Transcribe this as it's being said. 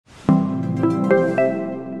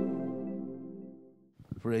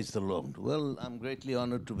Praise the Lord. Well, I'm greatly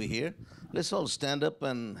honored to be here. Let's all stand up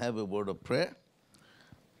and have a word of prayer.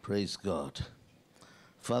 Praise God.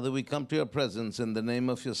 Father, we come to your presence in the name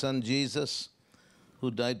of your Son, Jesus, who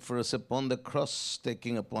died for us upon the cross,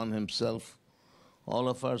 taking upon himself all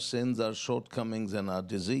of our sins, our shortcomings, and our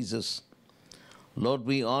diseases. Lord,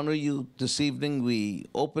 we honor you this evening. We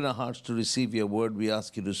open our hearts to receive your word. We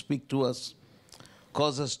ask you to speak to us,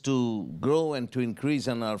 cause us to grow and to increase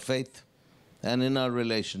in our faith and in our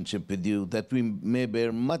relationship with you, that we may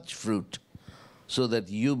bear much fruit, so that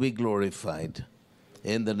you be glorified.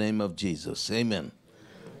 In the name of Jesus. Amen.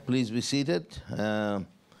 Please be seated. Now,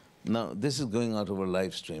 this is going out over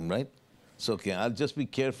live stream, right? It's okay. I'll just be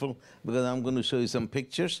careful because I'm going to show you some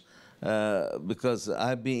pictures. Because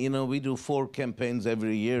I've been, we do 4 campaigns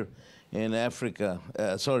every year in Africa.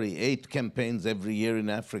 8 campaigns every year in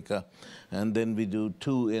Africa. And then we do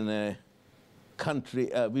 2 in a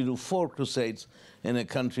country. We do 4 crusades in a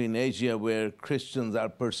country in Asia where Christians are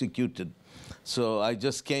persecuted. So I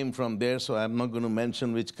just came from there, so I'm not going to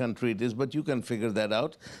mention which country it is, but you can figure that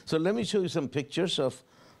out. So let me show you some pictures of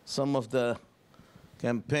some of the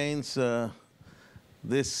campaigns.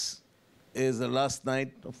 This is the last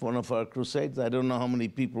night of one of our crusades. I don't know how many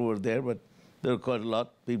people were there, but there were quite a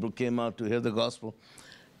lot. People came out to hear the gospel.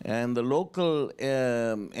 And the local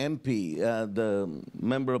MP, the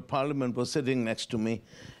member of parliament, was sitting next to me,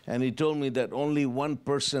 and he told me that only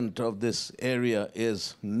 1% of this area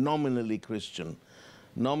is nominally Christian.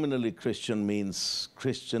 Nominally Christian means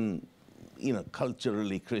Christian,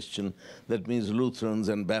 culturally Christian. That means Lutherans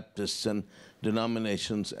and Baptists and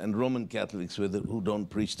denominations and Roman Catholics who don't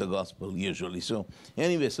preach the gospel usually. So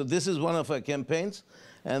anyway, so this is one of our campaigns.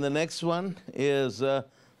 And the next one is,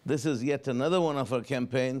 this is yet another one of our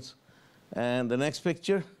campaigns. And the next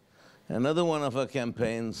picture, another one of our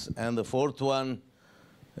campaigns. And the fourth one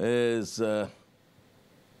is, they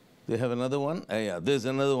have another one? Yeah, there's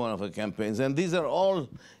another one of our campaigns. And these are all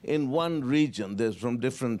in one region. They're from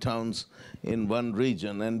different towns in one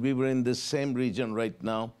region. And we were in this same region right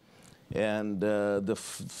now. And the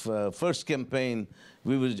first campaign,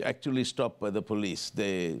 we were actually stopped by the police.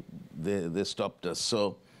 They stopped us.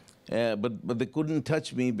 So, but they couldn't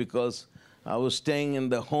touch me because I was staying in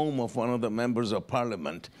the home of one of the members of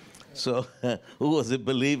parliament, so who was a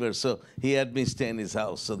believer. So he had me stay in his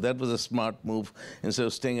house. So that was a smart move. Instead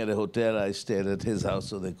of staying at a hotel, I stayed at his house,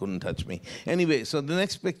 so they couldn't touch me. Anyway, so the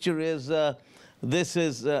next picture is, this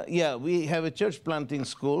is, we have a church planting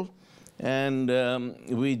school. And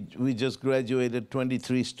we just graduated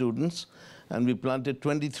 23 students, and we planted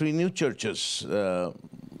 23 new churches.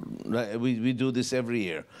 We do this every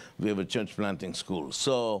year. We have a church planting school.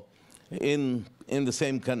 So in the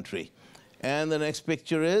same country. And the next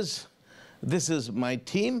picture is, this is my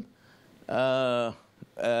team. And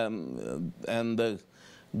the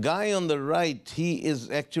guy on the right, he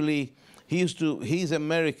is actually, he's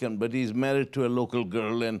American, but he's married to a local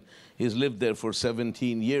girl, and he's lived there for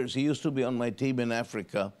 17 years. He used to be on my team in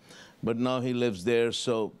Africa, but now he lives there,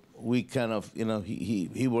 so we kind of,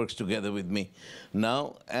 he works together with me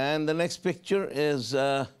now. And the next picture is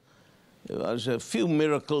a few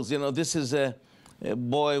miracles. This is a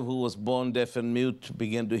boy who was born deaf and mute,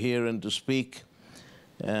 began to hear and to speak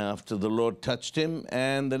after the Lord touched him.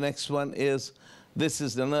 And the next one is, this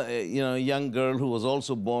is a young girl who was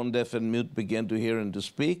also born deaf and mute, began to hear and to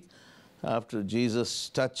speak after Jesus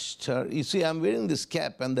touched her. You see, I'm wearing this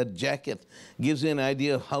cap, and that jacket gives you an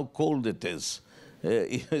idea of how cold it is.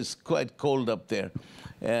 It's quite cold up there,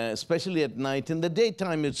 especially at night. In the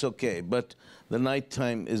daytime, it's okay, but the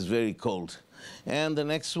nighttime is very cold. And the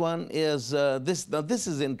next one is this. Now, this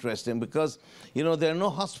is interesting because, there are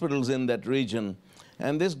no hospitals in that region.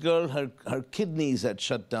 And this girl, her kidneys had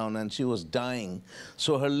shut down, and she was dying.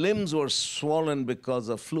 So her limbs were swollen because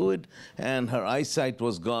of fluid, and her eyesight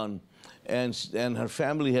was gone. And her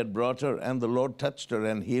family had brought her, and the Lord touched her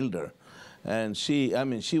and healed her. And she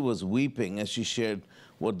was weeping as she shared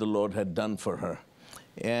what the Lord had done for her.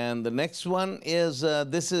 And the next one is,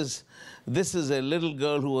 this is a little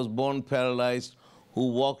girl who was born paralyzed, who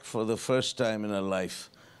walked for the first time in her life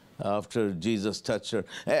after Jesus touched her.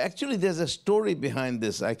 Actually, there's a story behind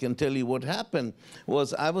this. I can tell you what happened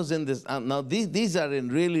was, I was in this, now these are in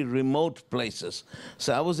really remote places.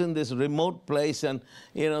 So I was in this remote place, and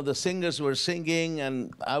the singers were singing,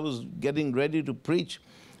 and I was getting ready to preach,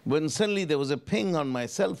 when suddenly there was a ping on my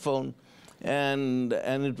cell phone, and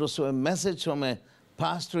it was a message from a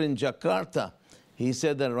pastor in Jakarta. He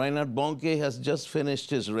said that Reinhard Bonnke has just finished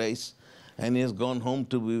his race, and he has gone home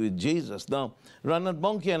to be with Jesus. Now, Ranat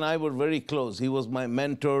Bonke and I were very close. He was my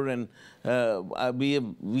mentor, and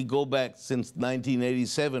we go back since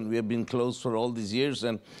 1987. We have been close for all these years,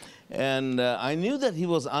 and I knew that he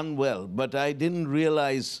was unwell, but I didn't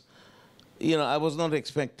realize, I was not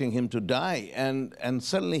expecting him to die, and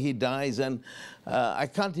suddenly he dies, and I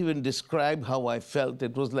can't even describe how I felt.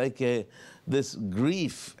 It was like this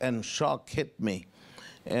grief and shock hit me,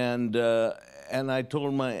 and I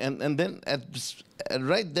told then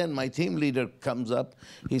right then my team leader comes up.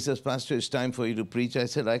 He says, "Pastor, it's time for you to preach." I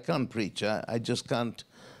said, "I can't preach. I just can't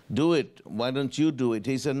do it. Why don't you do it?"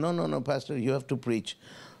 He said, No, Pastor, you have to preach."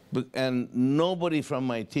 And nobody from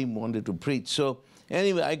my team wanted to preach. So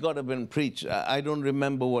anyway, I got up and preached. I don't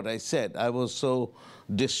remember what I said. I was so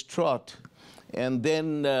distraught. And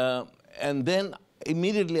then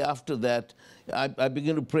immediately after that, I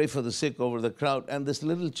began to pray for the sick over the crowd, and this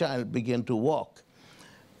little child began to walk.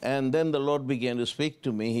 And then the Lord began to speak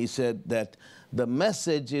to me. He said that the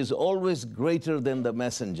message is always greater than the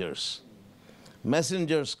messengers.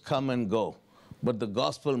 Messengers come and go, but the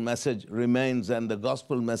gospel message remains, and the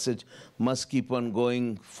gospel message must keep on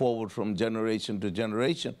going forward from generation to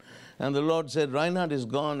generation. And the Lord said, "Reinhard is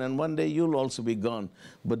gone, and one day you'll also be gone,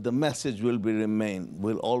 but the message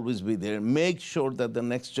will always be there. Make sure that the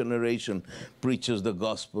next generation preaches the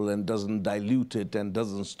gospel and doesn't dilute it and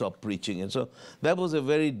doesn't stop preaching it." So that was a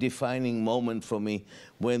very defining moment for me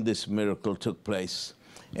when this miracle took place.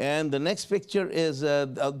 And the next picture is,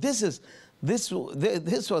 this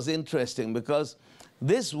was interesting, because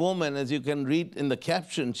this woman, as you can read in the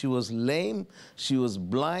caption, she was lame, she was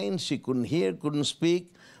blind, she couldn't hear, couldn't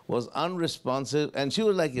speak, was unresponsive, and she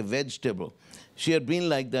was like a vegetable. She had been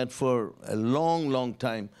like that for a long, long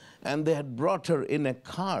time, and they had brought her in a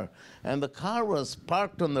car, and the car was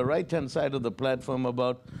parked on the right-hand side of the platform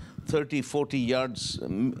about 30, 40 yards,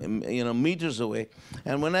 meters away.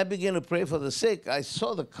 And when I began to pray for the sick, I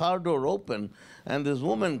saw the car door open, and this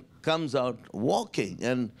woman comes out walking,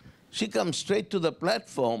 and she comes straight to the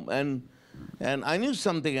platform, and I knew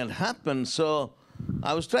something had happened, so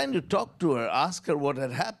I was trying to talk to her, ask her what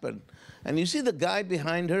had happened. And you see the guy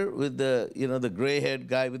behind her with the gray-haired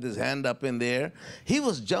guy with his hand up in the air? He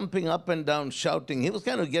was jumping up and down, shouting. He was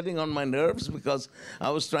kind of getting on my nerves because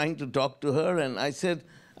I was trying to talk to her, and I said,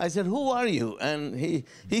 "Who are you?" And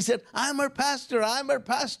he said, "I'm her pastor, I'm her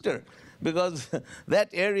pastor," because that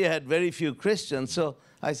area had very few Christians. So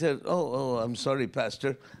I said, oh, I'm sorry,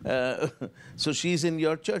 Pastor. So she's in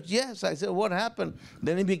your church? Yes. I said, "What happened?"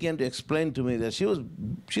 Then he began to explain to me that she was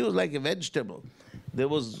like a vegetable.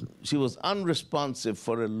 She was unresponsive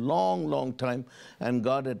for a long, long time, and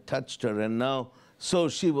God had touched her. And now, so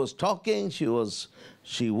she was talking,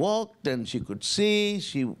 she walked, and she could see.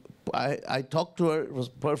 I talked to her. It was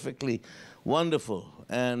perfectly wonderful.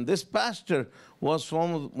 And this pastor was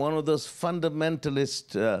from one of those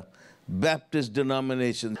fundamentalist Baptist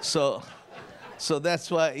denominations. So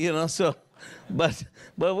that's why, but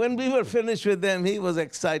when we were finished with them, he was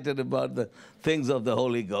excited about the things of the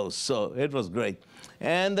Holy Ghost. So it was great.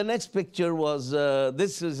 And the next picture was,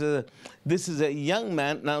 this is a young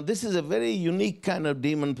man. Now, this is a very unique kind of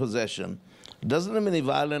demon possession. Doesn't have any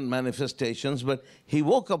violent manifestations, but he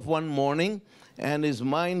woke up one morning and his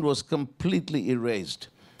mind was completely erased.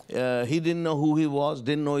 He didn't know who he was,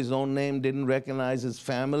 didn't know his own name, didn't recognize his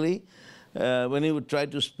family. When he would try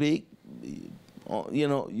to speak,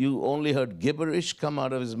 you only heard gibberish come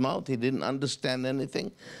out of his mouth. He didn't understand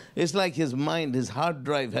anything. It's like his mind, his hard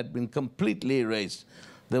drive had been completely erased.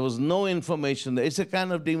 There was no information there. It's a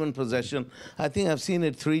kind of demon possession. I think I've seen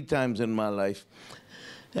it 3 times in my life.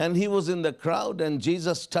 And he was in the crowd, and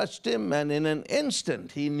Jesus touched him, and in an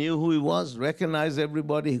instant, he knew who he was, recognized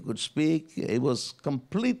everybody, he could speak. He was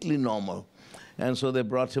completely normal. And so they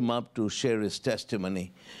brought him up to share his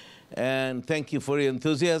testimony. And thank you for your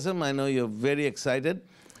enthusiasm. I know you're very excited.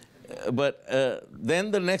 But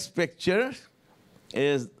then the next picture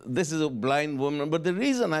this is a blind woman. But the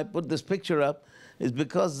reason I put this picture up is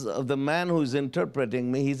because of the man who's interpreting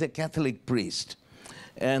me. He's a Catholic priest.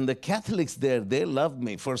 And the Catholics there, they love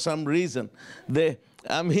me for some reason. I've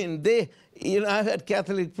had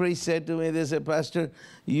Catholic priests say to me, they say, "Pastor,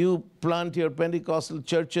 you plant your Pentecostal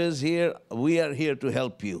churches here. We are here to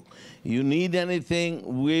help you. You need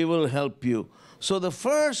anything, we will help you." So the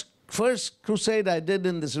first crusade I did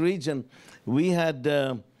in this region, we had,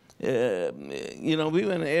 we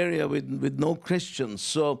were in an area with no Christians.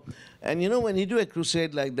 So, and when you do a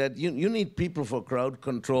crusade like that, you need people for crowd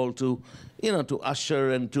control to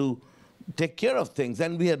usher and to take care of things.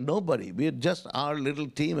 And we had nobody. We had just our little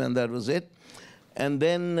team, and that was it. And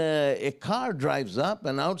then a car drives up,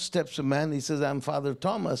 and out steps a man. He says, "I'm Father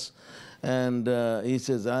Thomas." And he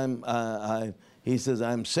says, he says,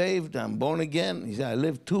 I'm saved, I'm born again. He said, I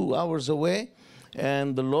live 2 hours away,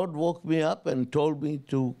 and the Lord woke me up and told me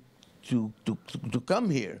to come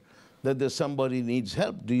here, that there's somebody needs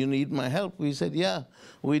help. Do you need my help? We said, yeah,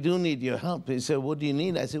 we do need your help. He said, what do you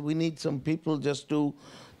need? I said, we need some people, just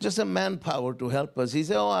a manpower to help us. He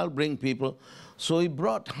said, oh, I'll bring people. So he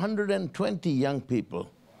brought 120 young people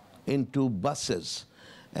into buses,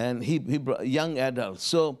 and he brought young adults.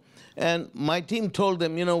 So, and my team told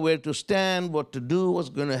them, where to stand, what to do, what's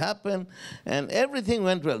going to happen, and everything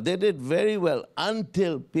went well. They did very well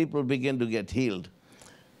until people began to get healed.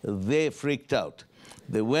 They freaked out.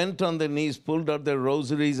 They went on their knees, pulled out their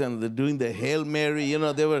rosaries, and they're doing the Hail Mary.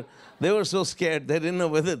 They were so scared. They didn't know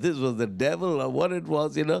whether this was the devil or what it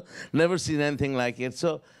was, Never seen anything like it.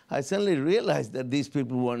 So I suddenly realized that these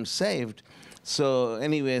people weren't saved. So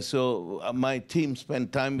anyway, my team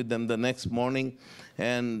spent time with them the next morning,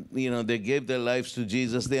 and they gave their lives to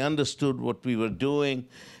Jesus. They understood what we were doing,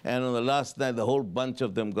 and on the last night, the whole bunch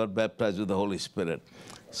of them got baptized with the Holy Spirit.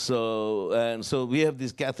 So we have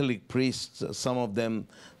these Catholic priests. Some of them,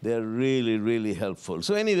 they're really, really helpful.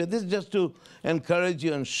 So anyway, this is just to encourage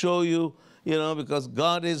you and show you, because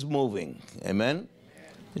God is moving. Amen?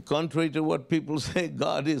 Contrary to what people say,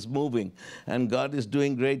 God is moving, and God is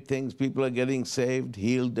doing great things. People are getting saved,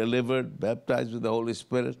 healed, delivered, baptized with the Holy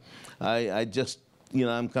Spirit. I just,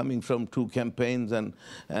 I'm coming from 2 campaigns, and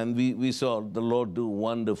we saw the Lord do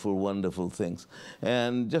wonderful, wonderful things.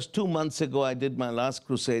 And just 2 months ago, I did my last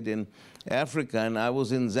crusade in Africa, and I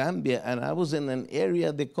was in Zambia, and I was in an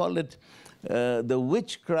area, they call it the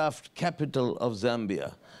witchcraft capital of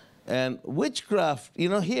Zambia. And witchcraft,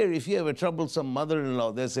 here, if you have a troublesome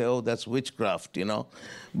mother-in-law, they say, oh, that's witchcraft,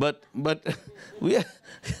 But we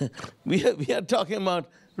are talking about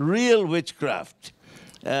real witchcraft.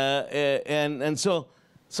 And so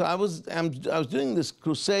I was doing this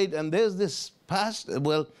crusade, and there's this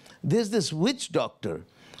there's this witch doctor,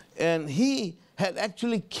 and he had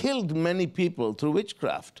actually killed many people through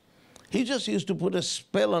witchcraft. He just used to put a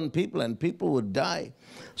spell on people, and people would die.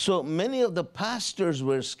 So many of the pastors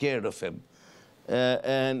were scared of him.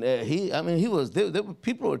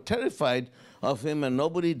 People were terrified of him, and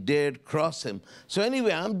nobody dared cross him. So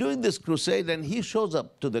anyway, I'm doing this crusade, and he shows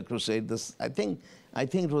up to the crusade. I think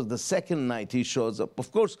it was the second night he shows up.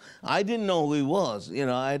 Of course, I didn't know who he was.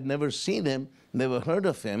 I had never seen him, never heard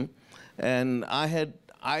of him. And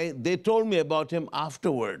they told me about him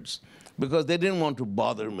afterwards, because they didn't want to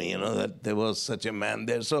bother me, that there was such a man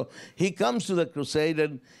there. So he comes to the crusade,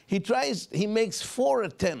 and he makes 4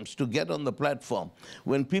 attempts to get on the platform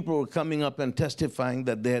when people were coming up and testifying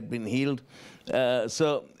that they had been healed.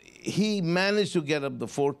 So he managed to get up the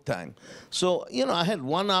 4th time. So, I had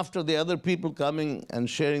one after the other people coming and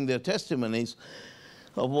sharing their testimonies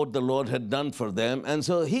of what the Lord had done for them. And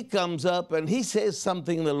so he comes up and he says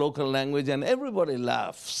something in the local language, and everybody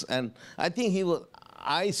laughs. And I think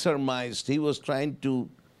I surmised he was trying to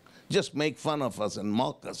just make fun of us and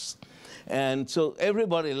mock us. And so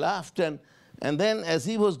everybody laughed, and then as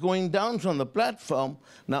he was going down from the platform,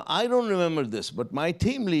 now I don't remember this, but my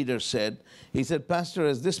team leader said, Pastor,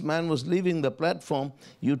 as this man was leaving the platform,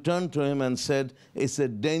 you turned to him and said, it's a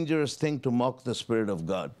dangerous thing to mock the Spirit of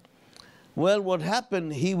God. Well, what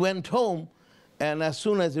happened, he went home, and as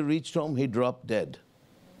soon as he reached home, he dropped dead.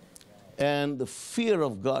 And the fear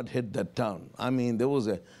of God hit that town. There was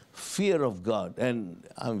a fear of God. And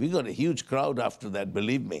we got a huge crowd after that,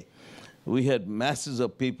 believe me. We had masses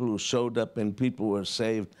of people who showed up, and people were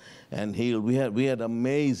saved and healed. We had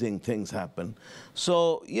amazing things happen.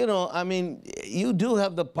 So, you do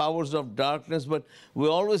have the powers of darkness, but we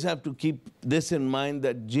always have to keep this in mind,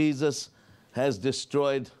 that Jesus has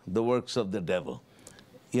destroyed the works of the devil.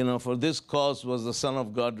 For this cause was the Son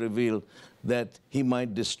of God revealed, that he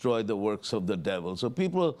might destroy the works of the devil. So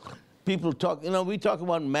people talk, we talk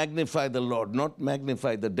about magnify the Lord, not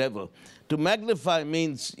magnify the devil. To magnify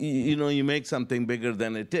means, you make something bigger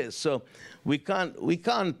than it is. So we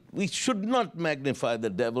should not magnify the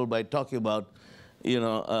devil by talking about,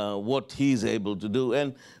 what he's able to do.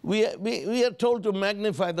 And we are told to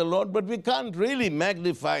magnify the Lord, but we can't really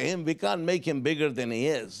magnify him. We can't make him bigger than he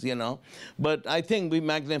is, But I think we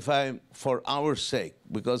magnify him for our sake,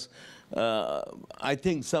 because I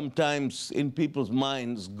think sometimes in people's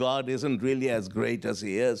minds, God isn't really as great as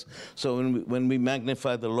he is. So when we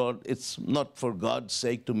magnify the Lord, it's not for God's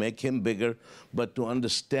sake to make him bigger, but to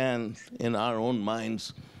understand in our own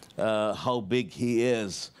minds how big he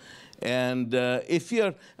is. And if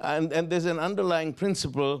you're, and there's an underlying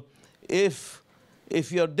principle, if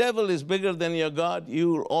if your devil is bigger than your God, you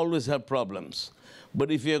will always have problems. But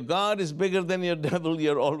if your God is bigger than your devil,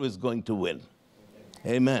 you're always going to win.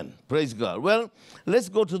 Amen. Praise God. Well, let's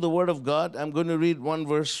go to the Word of God. I'm going to read one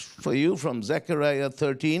verse for you from Zechariah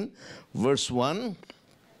 13, verse 1.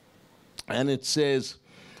 And it says,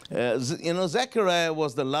 Zechariah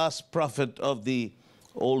was the last prophet of the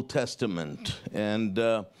Old Testament. And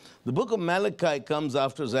the book of Malachi comes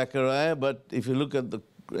after Zechariah, but if you look at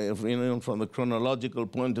from the chronological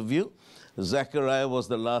point of view, Zechariah was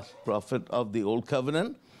the last prophet of the Old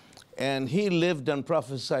Covenant. And he lived and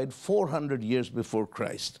prophesied 400 years before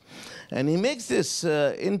Christ. And he makes this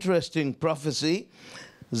interesting prophecy,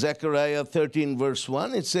 Zechariah 13, verse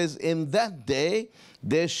 1. It says, "In that day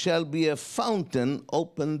there shall be a fountain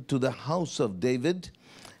opened to the house of David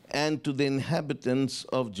and to the inhabitants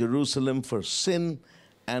of Jerusalem for sin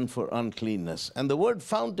and for uncleanness." And the word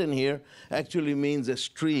fountain here actually means a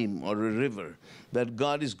stream or a river. That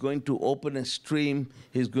God is going to open a stream,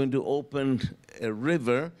 He's going to open a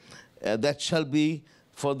river that shall be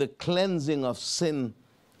for the cleansing of sin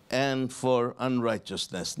and for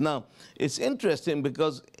unrighteousness. Now, it's interesting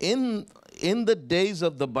because in the days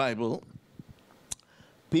of the Bible,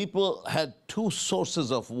 people had two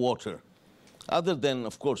sources of water, other than,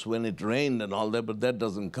 of course, when it rained and all that, but that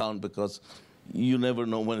doesn't count because you never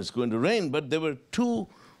know when it's going to rain. But there were two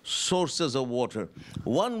sources of water.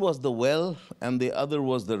 One was the well, and the other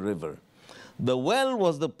was the river. The well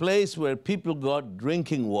was the place where people got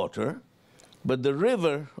drinking water, but the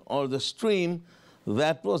river or the stream,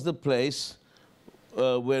 that was the place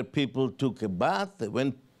where people took a bath. They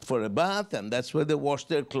went for a bath, and that's where they washed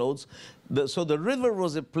their clothes. So the river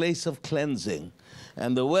was a place of cleansing,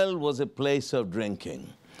 and the well was a place of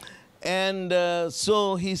drinking. And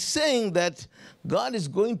so he's saying that God is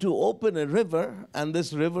going to open a river, and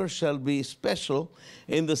this river shall be special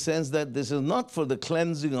in the sense that this is not for the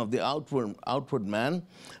cleansing of the outward man,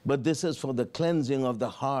 but this is for the cleansing of the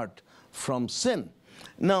heart from sin.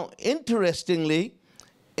 Now, interestingly,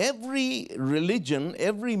 every religion,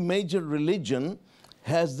 every major religion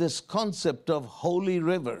has this concept of holy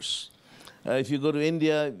rivers. If you go to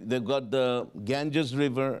India, they've got the Ganges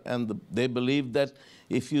River, and they believe that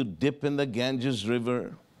if you dip in the Ganges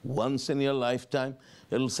River once in your lifetime,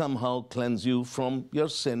 it'll somehow cleanse you from your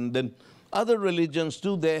sin. Then other religions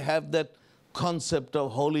too, they have that concept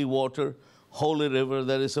of holy water, holy river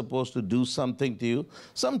that is supposed to do something to you.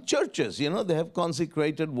 Some churches, they have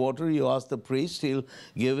consecrated water. You ask the priest, he'll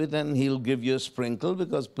give it, and he'll give you a sprinkle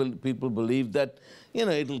because people believe that,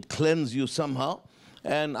 it'll cleanse you somehow.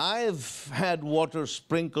 And I've had water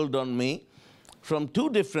sprinkled on me from two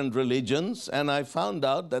different religions, and I found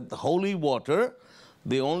out that the holy water,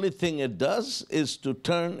 the only thing it does is to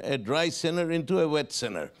turn a dry sinner into a wet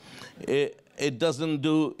sinner. It doesn't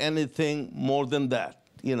do anything more than that,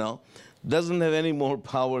 Doesn't have any more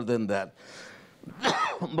power than that.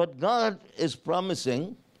 But God is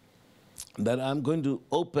promising that I'm going to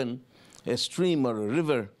open a stream or a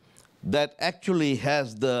river that actually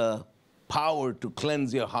has the power to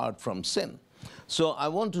cleanse your heart from sin. So I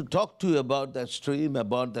want to talk to you about that stream,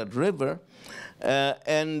 about that river,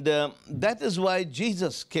 and that is why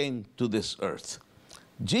Jesus came to this earth.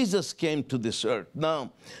 Jesus came to this earth.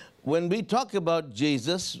 Now, when we talk about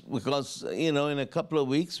Jesus, because, in a couple of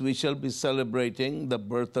weeks we shall be celebrating the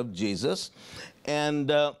birth of Jesus, and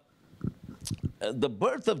the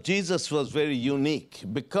birth of Jesus was very unique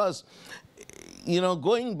because,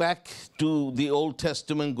 going back to the Old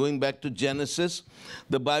Testament, going back to Genesis,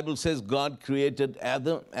 the Bible says God created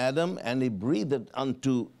Adam, and He breathed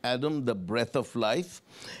unto Adam the breath of life.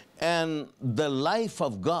 And the life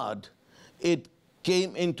of God, it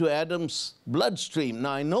came into Adam's bloodstream.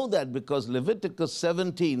 Now, I know that because Leviticus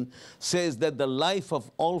 17 says that the life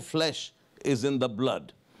of all flesh is in the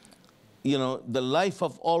blood. The life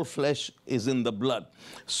of all flesh is in the blood.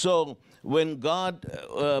 So when God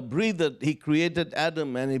breathed, He created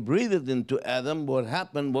Adam, and He breathed into Adam, what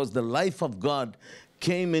happened was the life of God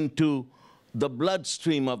came into the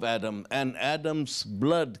bloodstream of Adam, and Adam's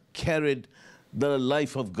blood carried the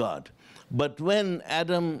life of God. But when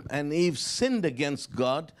Adam and Eve sinned against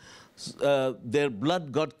God, their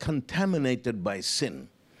blood got contaminated by sin.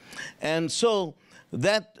 And so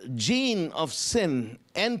that gene of sin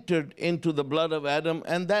entered into the blood of Adam,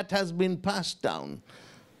 and that has been passed down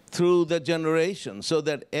through the generations, so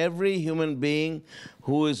that every human being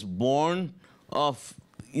who is born of,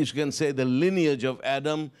 you can say, the lineage of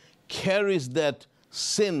Adam carries that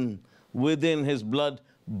sin within his blood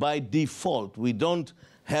by default. We don't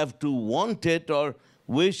have to want it or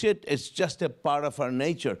wish it. It's just a part of our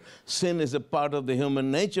nature. Sin is a part of the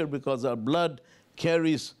human nature because our blood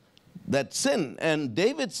carries that sin. And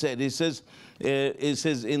David said, he says,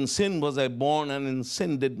 in sin was I born, and in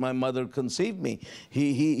sin did my mother conceive me.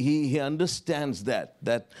 He understands that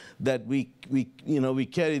we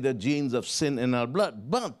carry the genes of sin in our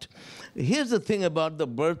blood. But here's the thing about the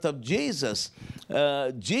birth of Jesus.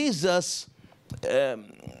 Jesus,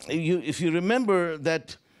 if you remember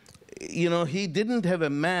that, he didn't have a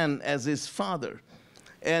man as his father.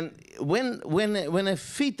 And when a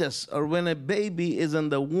fetus or when a baby is in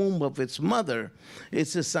the womb of its mother,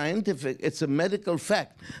 it's a medical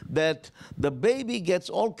fact that the baby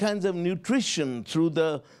gets all kinds of nutrition through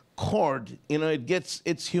the cord. It gets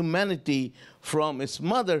its humanity from its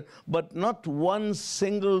mother, but not one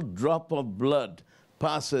single drop of blood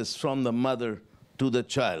passes from the mother to the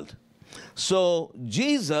child. So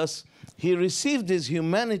Jesus, he received his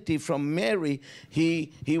humanity from Mary.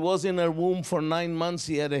 He was in her womb for 9 months.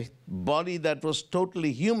 He had a body that was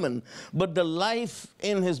totally human, but the life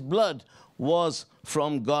in his blood was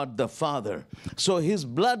from God the Father. So his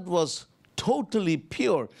blood was totally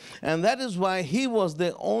pure, and that is why he was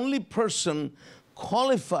the only person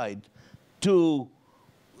qualified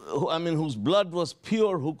whose blood was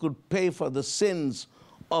pure, who could pay for the sins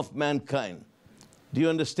of mankind. Do you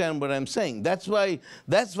understand what I'm saying? That's why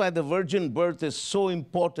the virgin birth is so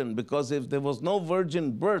important, because if there was no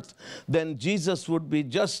virgin birth, then Jesus would be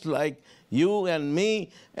just like you and me,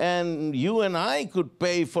 and you and I could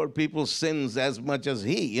pay for people's sins as much as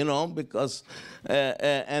he, because,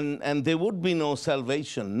 and there would be no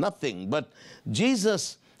salvation, nothing. But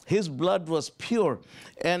Jesus, his blood was pure.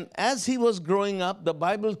 And as he was growing up, the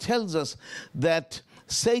Bible tells us that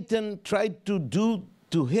Satan tried to do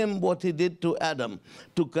to him what he did to Adam,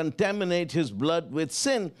 to contaminate his blood with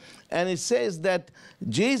sin. And it says that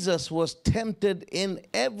Jesus was tempted in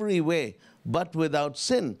every way, but without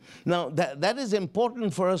sin. Now, that is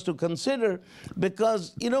important for us to consider,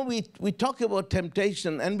 because, we talk about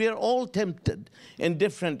temptation, and we are all tempted in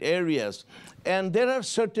different areas. And there are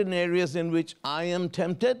certain areas in which I am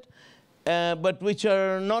tempted, but which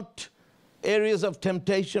are not areas of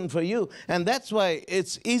temptation for you. And that's why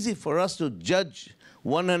it's easy for us to judge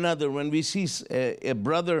one another. When we see a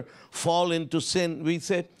brother fall into sin, we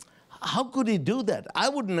say, how could he do that? I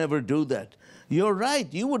would never do that. You're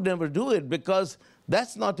right, you would never do it, because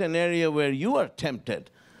that's not an area where you are tempted,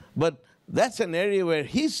 but that's an area where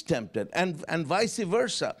he's tempted, and vice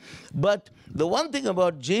versa. But the one thing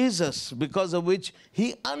about Jesus, because of which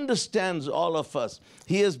he understands all of us,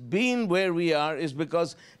 he has been where we are, is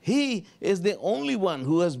because he is the only one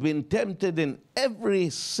who has been tempted in every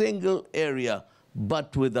single area,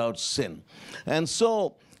 but without sin. And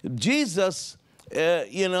so Jesus,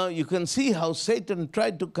 you can see how Satan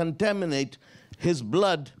tried to contaminate his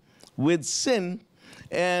blood with sin,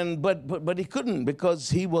 but he couldn't, because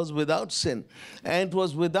he was without sin. And it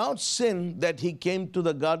was without sin that he came to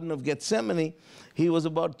the Garden of Gethsemane. He was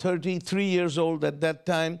about 33 years old at that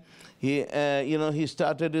time. He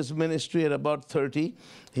started his ministry at about 30.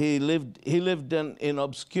 He lived in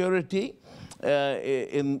obscurity.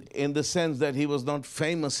 In the sense that he was not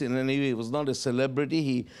famous in any way. He was not a celebrity.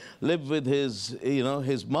 He lived with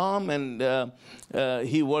his mom, and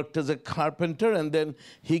he worked as a carpenter, and then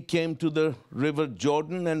he came to the river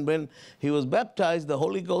Jordan, and when he was baptized, the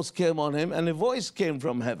Holy Ghost came on him, and a voice came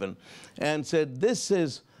from heaven and said, "This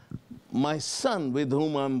is my son with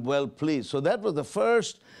whom I'm well pleased." So that was the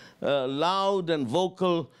first loud and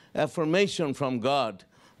vocal affirmation from God,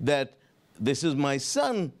 that this is my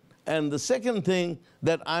son. And the second thing,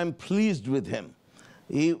 that I'm pleased with him.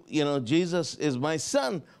 Jesus is my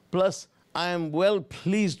son, plus I am well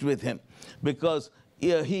pleased with him, because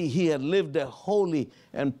he had lived a holy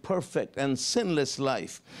and perfect and sinless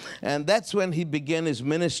life. And that's when he began his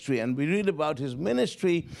ministry. And we read about his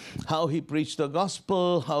ministry, how he preached the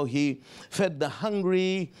gospel, how he fed the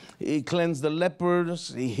hungry, he cleansed the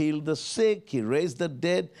lepers, he healed the sick, he raised the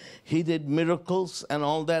dead, he did miracles and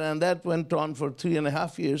all that. And that went on for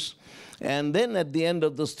 3.5 years. And then at the end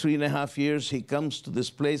of those 3.5 years, he comes to this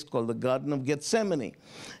place called the Garden of Gethsemane.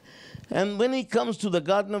 And when he comes to the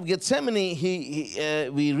Garden of Gethsemane,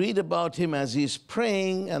 we read about him as he's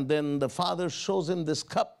praying, and then the Father shows him this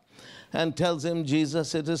cup and tells him,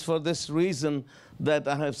 "Jesus, it is for this reason that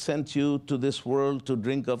I have sent you to this world to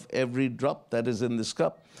drink of every drop that is in this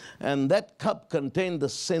cup." And that cup contained the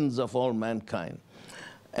sins of all mankind.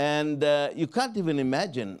 And you can't even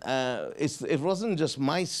imagine. It wasn't just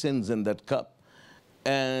my sins in that cup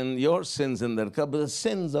and your sins in that cup, but the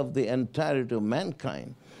sins of the entirety of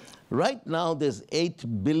mankind. Right now, there's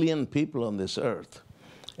 8 billion people on this earth.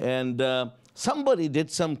 And somebody did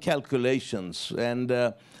some calculations and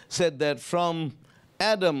said that from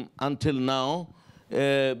Adam until now,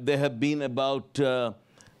 there have been about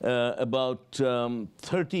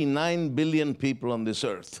 39 billion people on this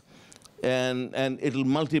earth. And it'll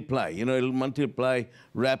multiply, it'll multiply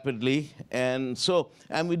rapidly. And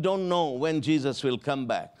we don't know when Jesus will come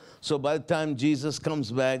back. So by the time Jesus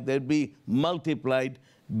comes back, there'll be multiplied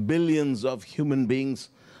billions of human beings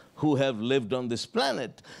who have lived on this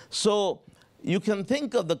planet. So you can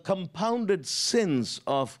think of the compounded sins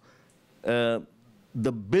of the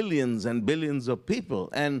billions and billions of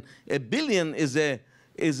people. And a billion is a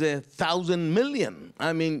 1,000 million.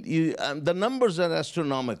 I mean, the numbers are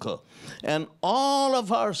astronomical. And all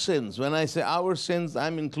of our sins, when I say our sins,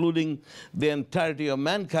 I'm including the entirety of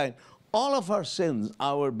mankind. All of our sins,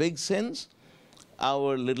 our big sins,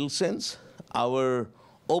 our little sins, our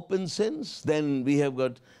open sins, then we have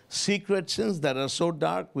got secret sins that are so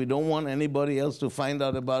dark we don't want anybody else to find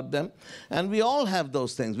out about them. And we all have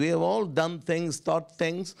those things. We have all done things, thought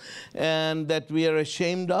things, and that we are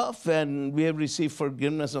ashamed of, and we have received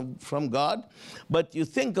forgiveness from God. But you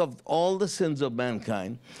think of all the sins of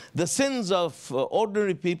mankind, the sins of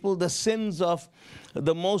ordinary people, the sins of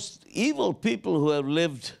the most evil people who have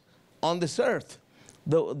lived on this earth,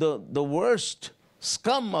 the worst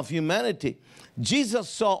scum of humanity. Jesus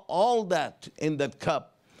saw all that in that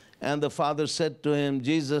cup. And the Father said to him,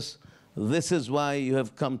 Jesus, this is why you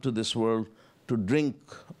have come to this world, to drink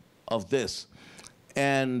of this.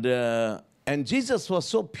 And Jesus was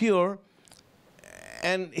so pure,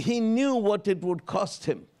 and he knew what it would cost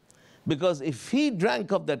him. Because if he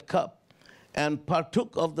drank of that cup and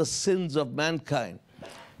partook of the sins of mankind,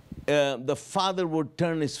 the Father would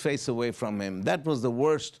turn his face away from him. That was the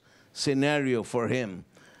worst scenario for him,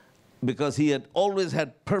 because he had always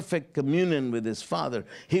had perfect communion with his Father.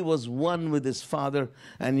 He was one with his Father,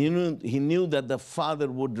 and he knew that the Father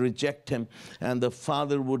would reject him, and the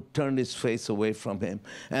Father would turn his face away from him,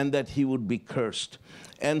 and that he would be cursed.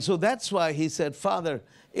 And so that's why he said, Father,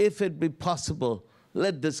 if it be possible,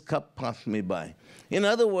 let this cup pass me by. In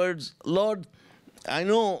other words, Lord, I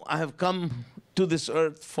know I have come to this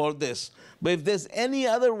earth for this, but if there's any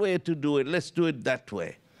other way to do it, let's do it that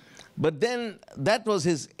way. But then that was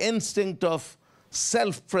his instinct of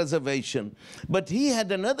self-preservation. But he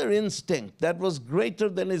had another instinct that was greater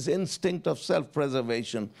than his instinct of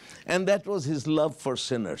self-preservation, and that was his love for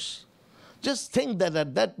sinners. Just think that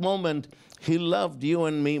at that moment, he loved you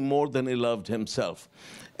and me more than he loved himself.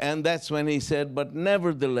 And that's when he said, but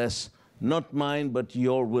nevertheless, not mine, but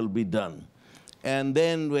your will be done. And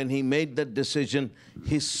then when he made that decision,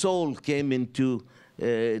 his soul came into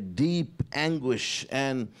deep anguish,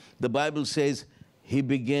 and the Bible says he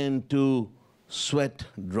began to sweat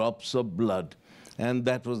drops of blood. And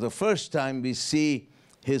that was the first time we see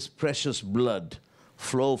his precious blood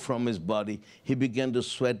flow from his body. He began to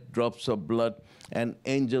sweat drops of blood, and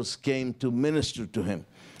angels came to minister to him.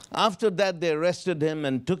 After that, they arrested him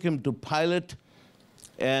and took him to Pilate,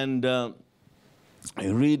 and I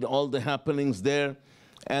read all the happenings there.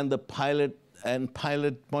 And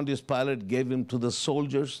Pontius Pilate gave him to the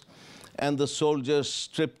soldiers, and the soldiers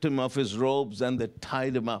stripped him of his robes, and they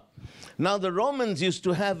tied him up. Now, the Romans used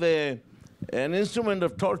to have an instrument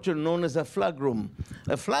of torture known as a flagrum.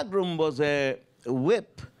 A flagrum was a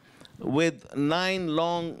whip with 9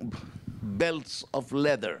 long belts of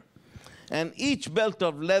leather. And each belt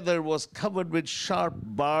of leather was covered with sharp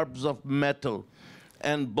barbs of metal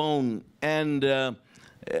and bone. And,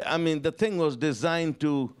 I mean, the thing was designed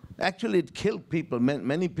to... Actually, it killed people.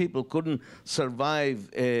 Many people couldn't survive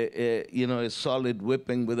a solid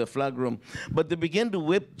whipping with a flagrum. But they began to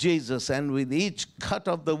whip Jesus, and with each cut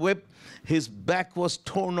of the whip, his back was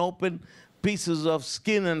torn open. Pieces of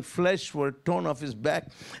skin and flesh were torn off his back,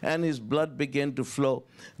 and his blood began to flow.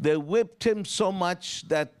 They whipped him so much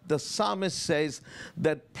that the psalmist says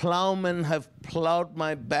that plowmen have plowed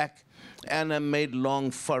my back and have made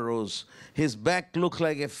long furrows. His back looked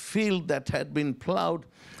like a field that had been plowed,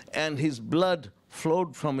 and his blood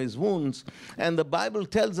flowed from his wounds. And the Bible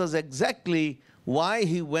tells us exactly why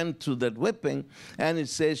he went through that whipping. And it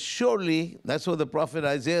says, surely, that's what the prophet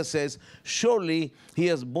Isaiah says, surely he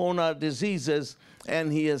has borne our diseases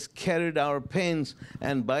and he has carried our pains,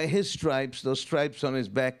 and by his stripes, those stripes on his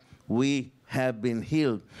back, we have been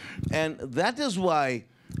healed. And that is why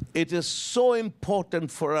it is so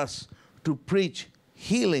important for us to preach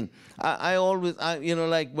healing. I always,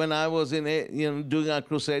 like when I was in, doing our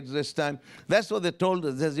crusades this time, that's what they told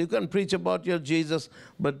us. They said, you can preach about your Jesus,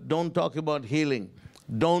 but don't talk about healing.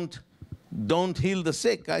 Don't heal the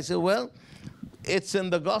sick. I said, well, it's in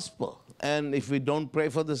the gospel. And if we don't pray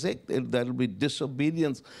for the sick, that will be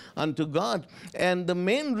disobedience unto God. And the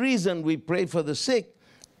main reason we pray for the sick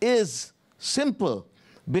is simple,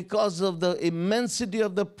 because of the immensity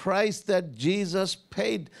of the price that Jesus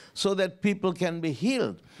paid so that people can be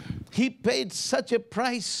healed. He paid such a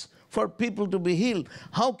price for people to be healed.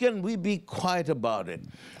 How can we be quiet about it?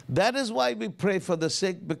 That is why we pray for the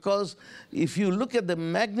sick, because if you look at the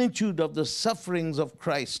magnitude of the sufferings of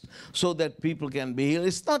Christ so that people can be healed,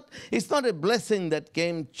 it's not a blessing that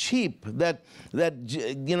came cheap, that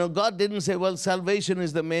God didn't say, well, salvation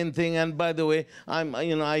is the main thing, and by the way,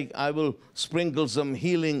 I will sprinkle some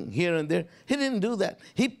healing here and there. He didn't do that.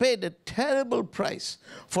 He paid a terrible price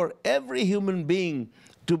for every human being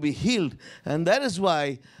to be healed. And that is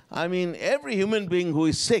why, every human being who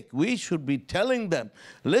is sick, we should be telling them,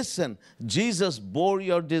 listen, Jesus bore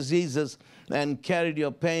your diseases and carried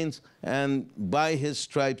your pains, and by his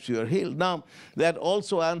stripes you are healed. Now, that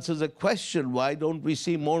also answers a question, why don't we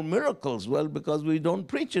see more miracles? Well, because we don't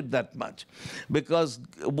preach it that much. Because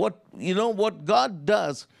what God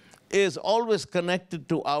does is always connected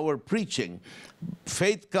to our preaching.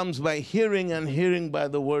 Faith comes by hearing, and hearing by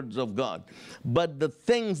the words of God. But the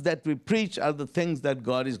things that we preach are the things that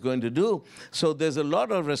God is going to do. So there's a lot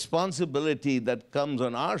of responsibility that comes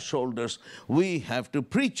on our shoulders. We have to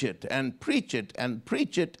preach it, and preach it, and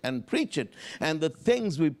preach it, and preach it. And the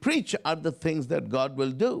things we preach are the things that God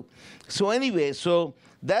will do. So anyway,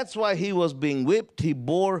 that's why he was being whipped. He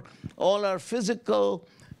bore all our physical,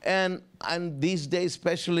 and these days,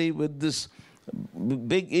 especially with this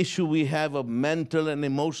big issue we have of mental and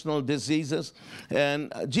emotional diseases,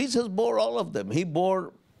 and Jesus bore all of them. He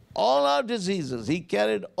bore all our diseases. He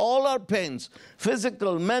carried all our pains,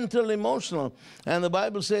 physical, mental, emotional. And the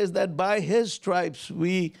Bible says that by his stripes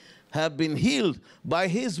we have been healed. By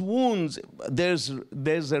his wounds, there's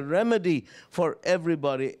a remedy for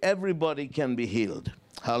everybody. Everybody can be healed.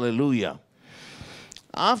 Hallelujah.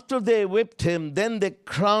 After they whipped him, then they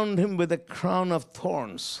crowned him with a crown of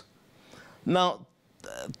thorns. Now,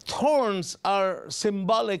 thorns are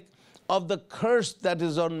symbolic of the curse that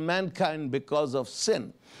is on mankind because of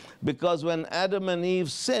sin. Because when Adam and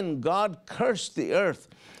Eve sinned, God cursed the earth.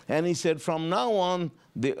 And he said, from now on,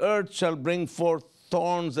 the earth shall bring forth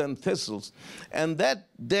thorns and thistles. And that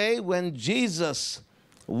day when Jesus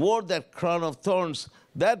wore that crown of thorns,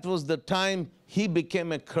 that was the time he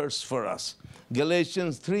became a curse for us.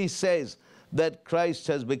 Galatians 3 says that Christ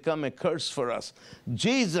has become a curse for us.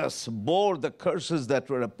 Jesus bore the curses that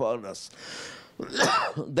were upon us.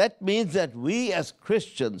 That means that we as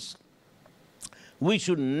Christians, we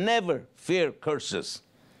should never fear curses.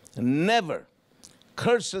 Never.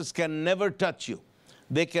 Curses can never touch you.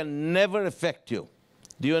 They can never affect you.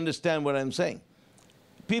 Do you understand what I'm saying?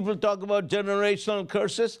 People talk about generational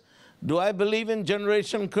curses. Do I believe in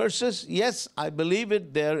generational curses? Yes, I believe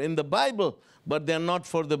it. They're in the Bible, but they're not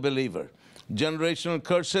for the believer. Generational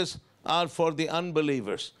curses are for the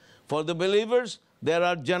unbelievers. For the believers, there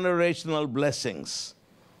are generational blessings.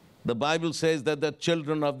 The Bible says that the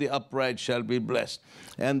children of the upright shall be blessed,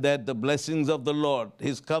 and that the blessings of the Lord,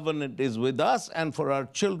 his covenant is with us and for our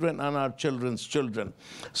children and our children's children.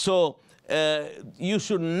 So you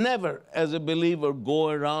should never, as a believer, go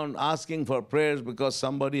around asking for prayers because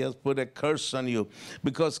somebody has put a curse on you.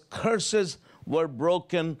 Because curses were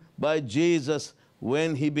broken by Jesus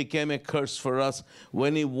when he became a curse for us,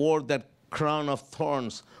 when he wore that crown of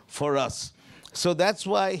thorns for us. So that's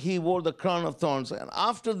why he wore the crown of thorns. And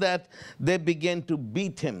after that, they began to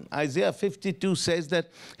beat him. Isaiah 52 says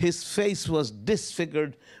that his face was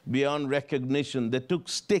disfigured beyond recognition. They took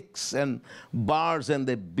sticks and bars and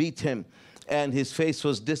they beat him. And his face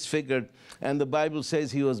was disfigured. And the Bible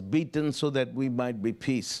says he was beaten so that we might be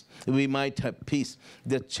peace. We might have peace.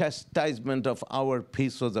 The chastisement of our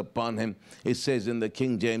peace was upon him. It says in the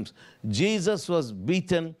King James, Jesus was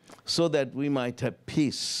beaten so that we might have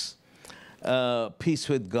peace. Peace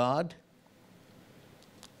with God,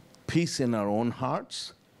 peace in our own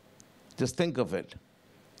hearts. Just think of it.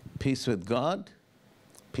 Peace with God,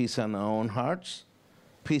 peace in our own hearts,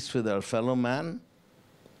 peace with our fellow man,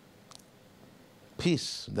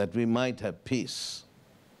 peace that we might have peace.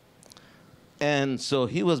 And so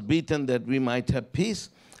he was beaten that we might have peace.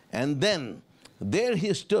 And then there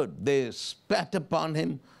he stood. They spat upon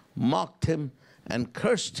him, mocked him, and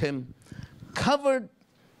cursed him,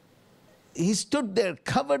 he stood there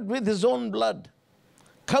covered with his own blood,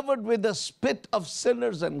 covered with the spit of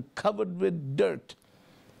sinners and covered with dirt.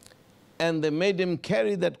 And they made him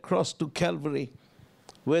carry that cross to Calvary,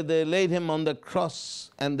 where they laid him on the cross,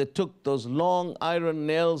 and they took those long iron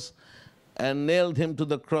nails and nailed him to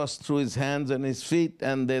the cross through his hands and his feet,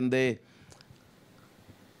 and then they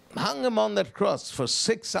hung him on that cross for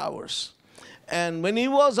 6 hours. And when he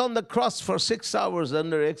was on the cross for 6 hours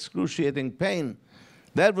under excruciating pain,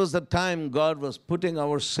 That was the time God was putting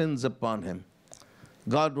our sins upon him.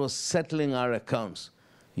 God was settling our accounts.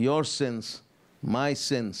 Your sins, my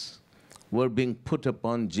sins, were being put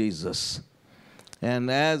upon Jesus.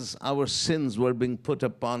 And as our sins were being put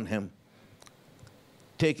upon him,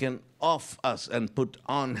 taken off us and put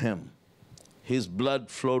on him, his blood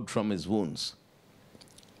flowed from his wounds,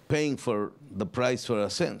 paying for the price for our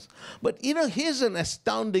sins. But here's an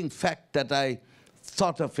astounding fact that I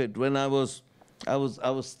thought of it when I was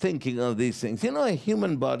thinking of these things. A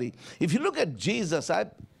human body, if you look at Jesus, I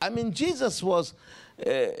mean, Jesus was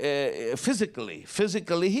physically,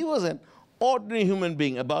 he was an ordinary human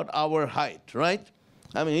being about our height, right?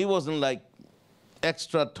 I mean, he wasn't like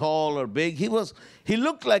extra tall or big. He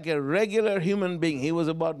looked like a regular human being. He was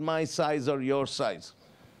about my size or your size.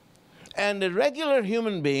 And a regular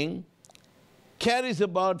human being carries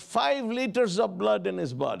about 5 liters of blood in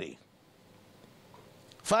his body.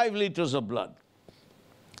 5 liters of blood.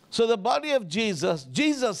 So the body of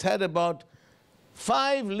Jesus had about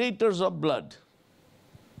 5 liters of blood.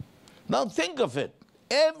 Now think of it.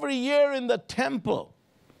 Every year in the temple,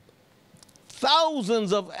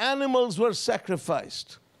 thousands of animals were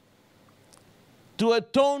sacrificed to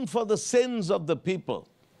atone for the sins of the people.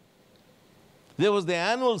 There was the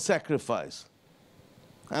annual sacrifice.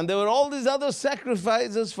 And there were all these other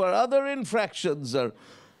sacrifices for other infractions. Or,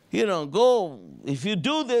 if you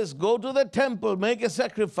do this, go to the temple, make a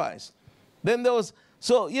sacrifice. Then there was,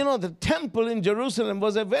 the temple in Jerusalem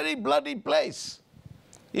was a very bloody place.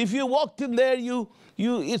 If you walked in there,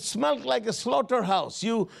 it smelled like a slaughterhouse.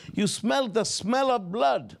 You smelled the smell of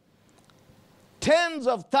blood. Tens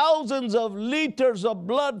of thousands of liters of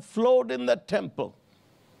blood flowed in the temple.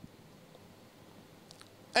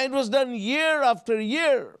 And it was done year after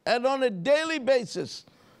year and on a daily basis.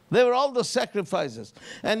 There were all the sacrifices.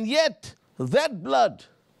 And yet, that blood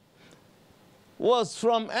was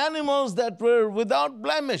from animals that were without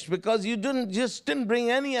blemish, because you didn't bring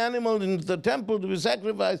any animal into the temple to be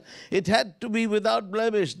sacrificed. It had to be without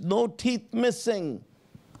blemish, no teeth missing,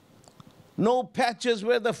 no patches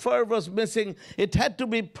where the fur was missing. It had to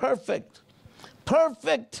be perfect.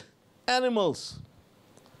 Perfect animals.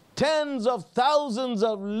 Tens of thousands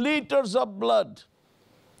of liters of blood.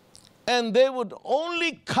 And they would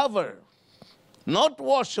only cover, not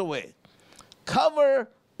wash away, cover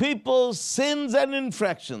people's sins and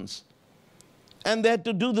infractions. And they had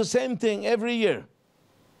to do the same thing every year,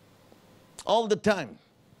 all the time.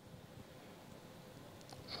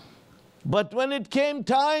 But when it came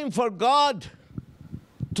time for God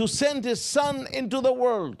to send his Son into the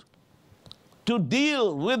world to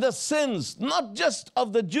deal with the sins, not just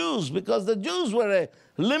of the Jews, because the Jews were a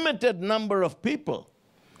limited number of people.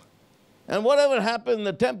 And whatever happened in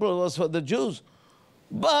the temple was for the Jews.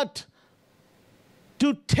 But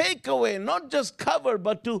to take away, not just cover,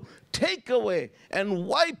 but to take away and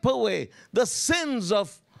wipe away the sins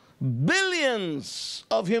of billions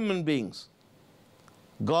of human beings,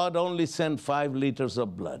 God only sent 5 liters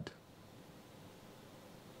of blood.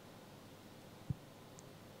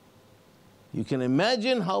 You can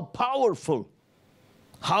imagine how powerful,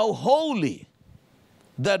 how holy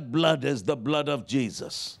that blood is, the blood of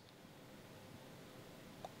Jesus.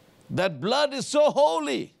 That blood is so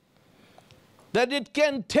holy that it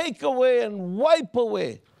can take away and wipe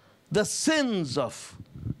away the sins of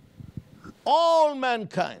all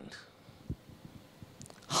mankind.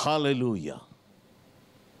 Hallelujah.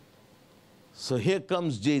 So here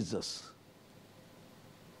comes Jesus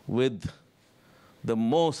with the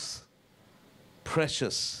most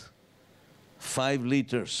precious 5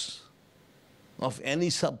 liters of any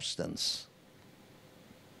substance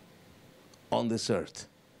on this earth.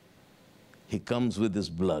 He comes with his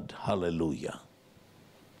blood. Hallelujah.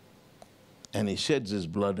 And he sheds his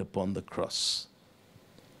blood upon the cross.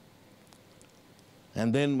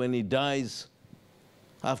 And then when he dies,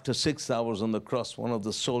 after 6 hours on the cross, one of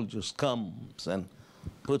the soldiers comes and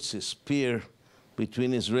puts his spear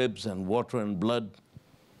between his ribs, and water and blood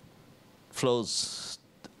flows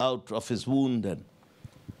out of his wound, and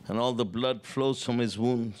all the blood flows from his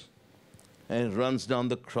wound, and it runs down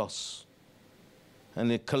the cross. And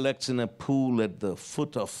it collects in a pool at the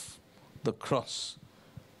foot of the cross.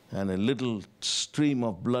 And a little stream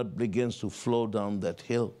of blood begins to flow down that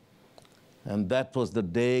hill. And that was the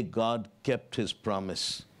day God kept his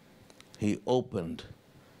promise. He opened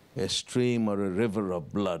a stream or a river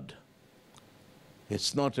of blood.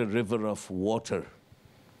 It's not a river of water,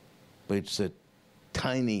 but it's a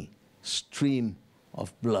tiny stream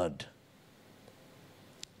of blood.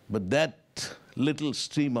 But that little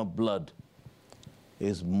stream of blood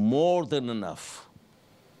is more than enough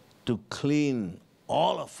to clean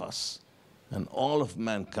all of us and all of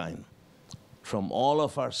mankind from all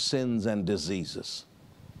of our sins and diseases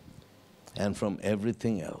and from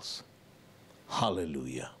everything else.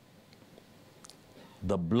 Hallelujah.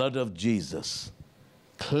 The blood of Jesus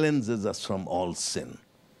cleanses us from all sin.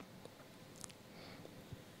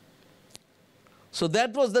 So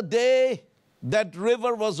that was the day that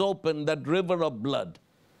river was opened, that river of blood.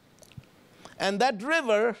 And that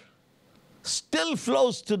river still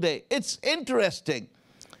flows today. It's interesting.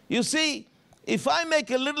 You see, if I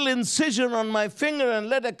make a little incision on my finger and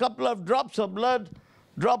let a couple of drops of blood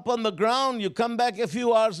drop on the ground, you come back a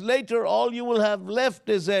few hours later, all you will have left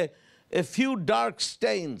is a few dark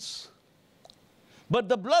stains. But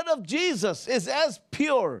the blood of Jesus is as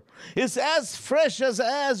pure, is as fresh,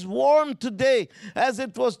 as warm today as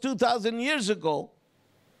it was 2,000 years ago.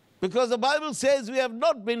 Because the Bible says we have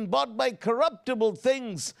not been bought by corruptible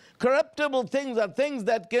things. Corruptible things are things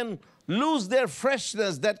that can lose their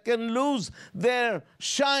freshness, that can lose their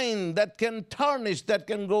shine, that can tarnish, that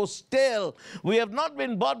can go stale. We have not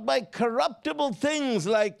been bought by corruptible things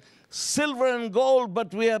like silver and gold,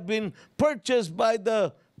 but we have been purchased by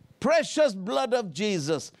the precious blood of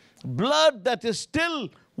Jesus. Blood that is still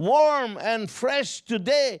warm and fresh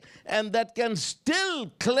today and that can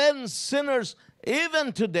still cleanse sinners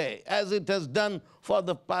even today, as it has done for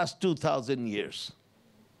the past 2,000 years.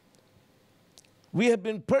 We have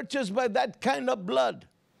been purchased by that kind of blood.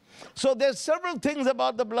 So there's several things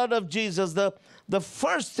about the blood of Jesus. The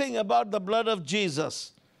first thing about the blood of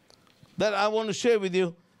Jesus that I want to share with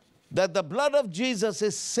you, that the blood of Jesus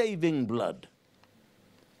is saving blood.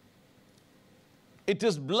 It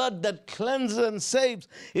is blood that cleanses and saves.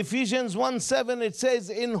 Ephesians 1:7, it says,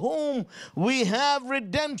 in whom we have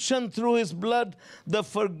redemption through his blood, the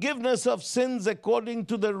forgiveness of sins according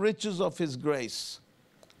to the riches of his grace.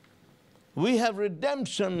 We have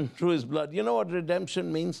redemption through his blood. You know what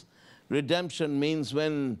redemption means? Redemption means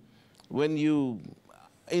when you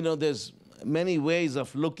know, there's many ways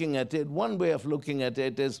of looking at it. One way of looking at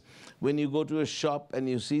it is when you go to a shop and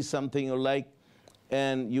you see something you like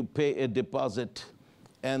and you pay a deposit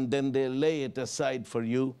and then they lay it aside for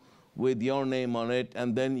you with your name on it,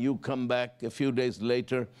 and then you come back a few days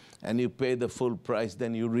later and you pay the full price,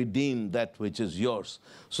 then you redeem that which is yours.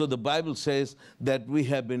 So the Bible says that we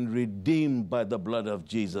have been redeemed by the blood of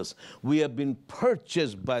Jesus. We have been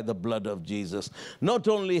purchased by the blood of Jesus. Not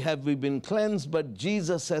only have we been cleansed, but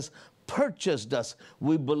Jesus has purchased us.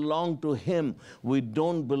 We belong to him. We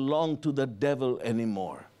don't belong to the devil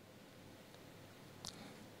anymore.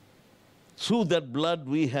 Through that blood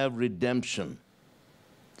we have redemption.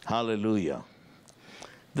 Hallelujah.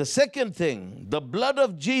 The second thing, the blood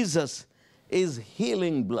of Jesus is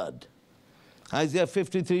healing blood. Isaiah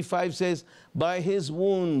 53:5 says, by his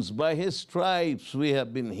wounds, by his stripes we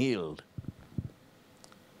have been healed.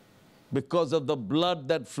 Because of the blood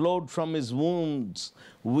that flowed from his wounds,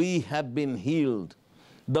 we have been healed.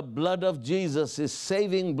 The blood of Jesus is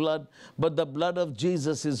saving blood, but the blood of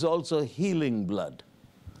Jesus is also healing blood.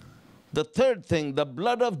 The third thing, the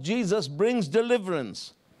blood of Jesus brings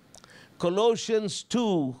deliverance. Colossians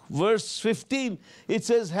 2, verse 15, it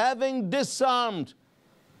says, having disarmed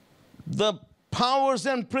the powers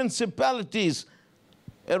and principalities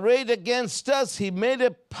arrayed against us, he made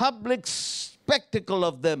a public spectacle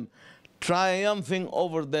of them, triumphing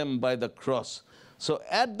over them by the cross. So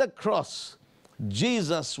at the cross,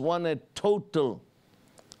 Jesus won a total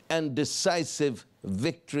and decisive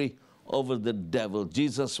victory over the devil.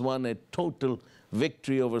 Jesus won a total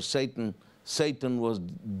victory over Satan. Satan was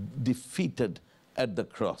defeated at the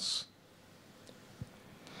cross.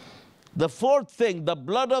 The fourth thing, the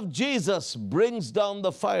blood of Jesus brings down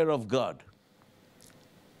the fire of God.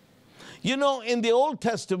 You know, in the Old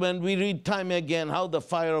Testament, we read time and again how the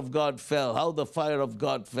fire of God fell, how the fire of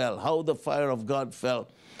God fell, how the fire of God fell.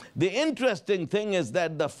 The interesting thing is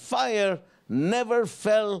that the fire never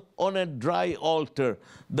fell on a dry altar.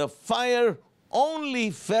 The fire only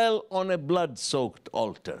fell on a blood-soaked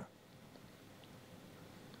altar.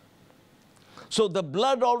 So the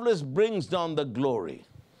blood always brings down the glory.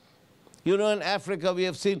 You know, in Africa, we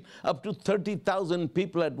have seen up to 30,000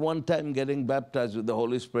 people at one time getting baptized with the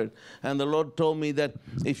Holy Spirit. And the Lord told me that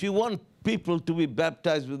if you want people to be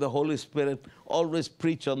baptized with the Holy Spirit, always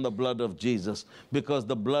preach on the blood of Jesus, because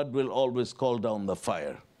the blood will always call down the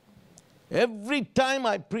fire. Every time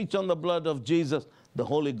I preach on the blood of Jesus, the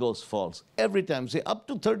Holy Ghost falls. Every time. See, up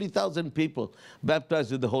to 30,000 people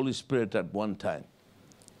baptized with the Holy Spirit at one time.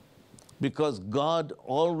 Because God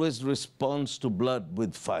always responds to blood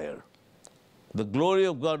with fire. The glory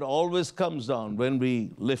of God always comes down when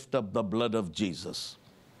we lift up the blood of Jesus.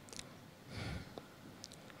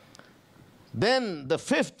 Then the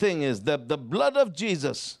fifth thing is that the blood of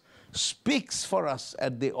Jesus speaks for us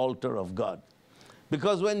at the altar of God.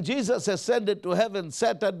 Because when Jesus ascended to heaven,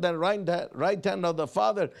 sat at the right hand of the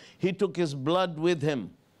Father, he took his blood with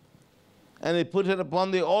him. And he put it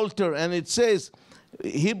upon the altar. And it says,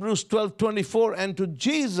 Hebrews 12:24, and to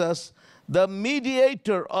Jesus, the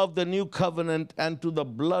mediator of the new covenant, and to the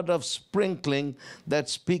blood of sprinkling that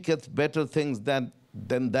speaketh better things than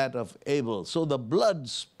that of Abel. So the blood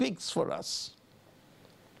speaks for us.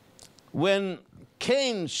 When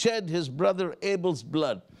Cain shed his brother Abel's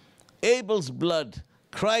blood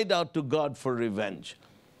cried out to God for revenge.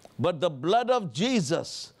 But the blood of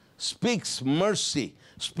Jesus speaks mercy,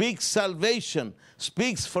 speaks salvation,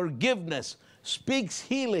 speaks forgiveness, speaks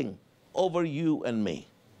healing over you and me.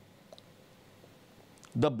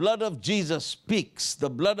 The blood of Jesus speaks. The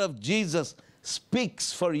blood of Jesus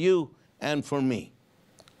speaks for you and for me.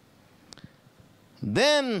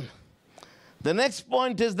 Then the next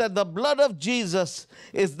point is that the blood of Jesus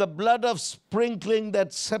is the blood of sprinkling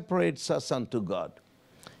that separates us unto God.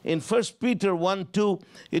 In 1 Peter 1:2,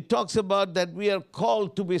 it talks about that we are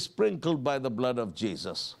called to be sprinkled by the blood of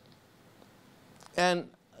Jesus. And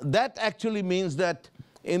that actually means that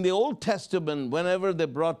in the Old Testament, whenever they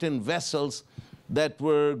brought in vessels that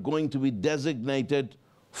were going to be designated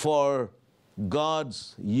for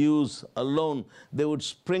God's use alone, they would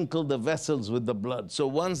sprinkle the vessels with the blood. So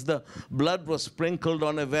once the blood was sprinkled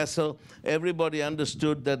on a vessel, everybody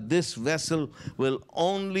understood that this vessel will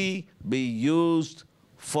only be used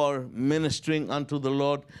for ministering unto the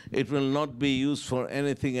Lord. It will not be used for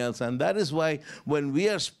anything else. And that is why when we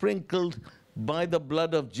are sprinkled by the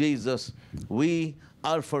blood of Jesus, we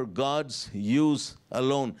are for God's use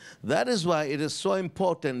alone. That is why it is so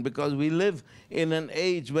important, because we live in an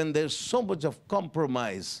age when there's so much of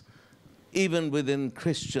compromise, even within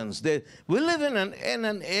Christians. We live in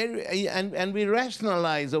an area, and we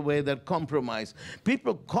rationalize away that compromise.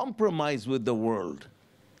 People compromise with the world.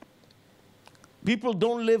 People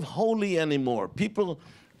don't live holy anymore. People,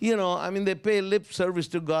 they pay lip service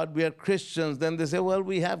to God. We are Christians. Then they say, well,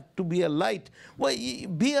 we have to be a light. Well,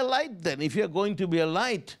 be a light then, if you're going to be a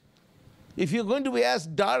light. If you're going to be as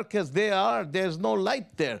dark as they are, there's no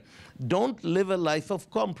light there. Don't live a life of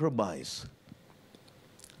compromise.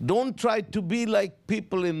 Don't try to be like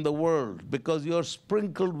people in the world, because you're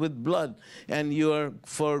sprinkled with blood and you're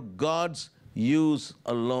for God's use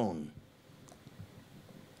alone.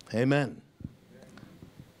 Amen.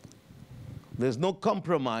 There's no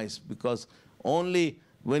compromise, because only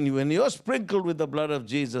when you're sprinkled with the blood of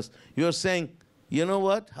Jesus, you're saying, you know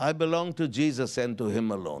what? I belong to Jesus and to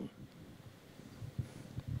him alone.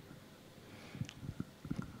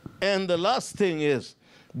 And the last thing is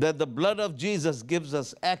that the blood of Jesus gives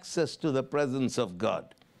us access to the presence of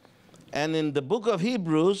God. And in the book of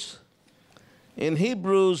Hebrews, in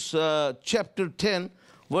Hebrews chapter 10,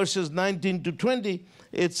 verses 19 to 20,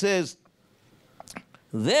 it says,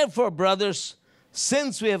 therefore, brothers,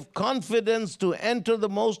 since we have confidence to enter the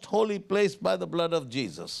most holy place by the blood of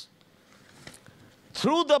Jesus,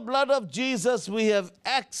 through the blood of Jesus we have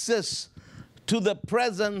access to the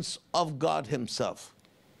presence of God himself.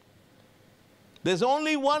 There's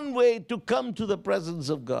only one way to come to the presence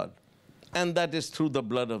of God, and that is through the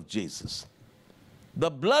blood of Jesus. The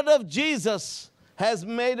blood of Jesus has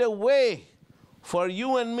made a way for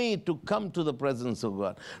you and me to come to the presence of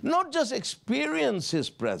God. Not just experience his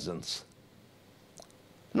presence.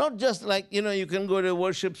 Not just like, you can go to a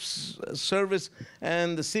worship service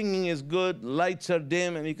and the singing is good, lights are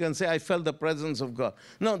dim, and you can say, I felt the presence of God.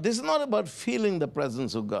 No, this is not about feeling the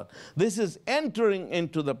presence of God. This is entering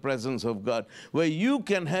into the presence of God, where you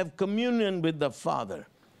can have communion with the Father.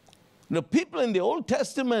 People in the Old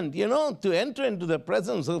Testament, to enter into the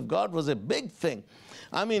presence of God was a big thing.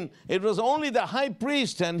 It was only the high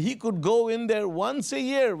priest, and he could go in there once a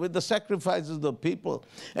year with the sacrifices of the people.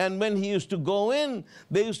 And when he used to go in,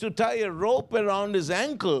 they used to tie a rope around his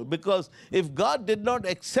ankle, because if God did not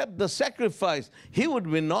accept the sacrifice, he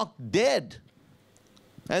would be knocked dead.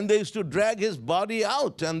 And they used to drag his body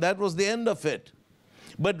out, and that was the end of it.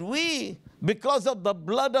 But we, because of the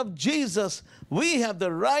blood of Jesus, we have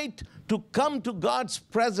the right to come to God's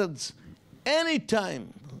presence any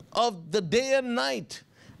time of the day and night,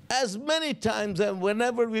 as many times and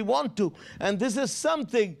whenever we want to. And this is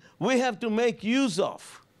something we have to make use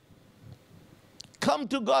of. Come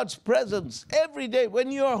to God's presence every day.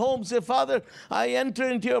 When you are home, say, Father, I enter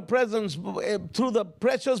into your presence through the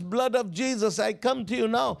precious blood of Jesus. I come to you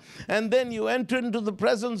now. And then you enter into the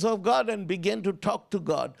presence of God and begin to talk to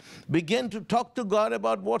God. Begin to talk to God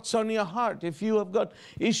about what's on your heart. If you have got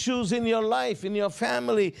issues in your life, in your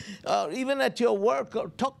family, even at your work,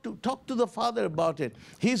 talk to the Father about it.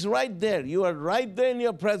 He's right there. You are right there in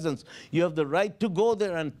your presence. You have the right to go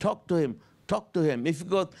there and talk to Him. Talk to Him. If you've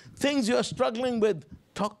got things you're struggling with,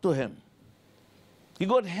 talk to Him. You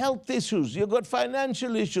got health issues, you got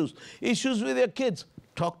financial issues, issues with your kids,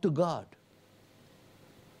 talk to God.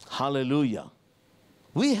 Hallelujah.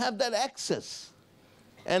 We have that access.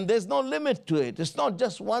 And there's no limit to it. It's not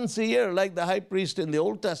just once a year like the high priest in the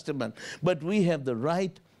Old Testament, but we have the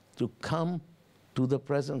right to come to the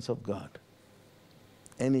presence of God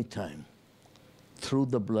anytime through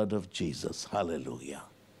the blood of Jesus. Hallelujah.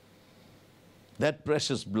 That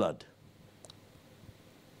precious blood,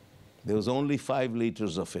 there was only 5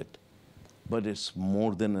 liters of it, but it's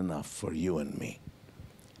more than enough for you and me.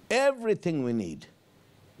 Everything we need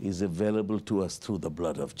is available to us through the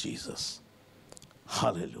blood of Jesus.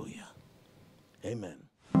 Hallelujah. Amen.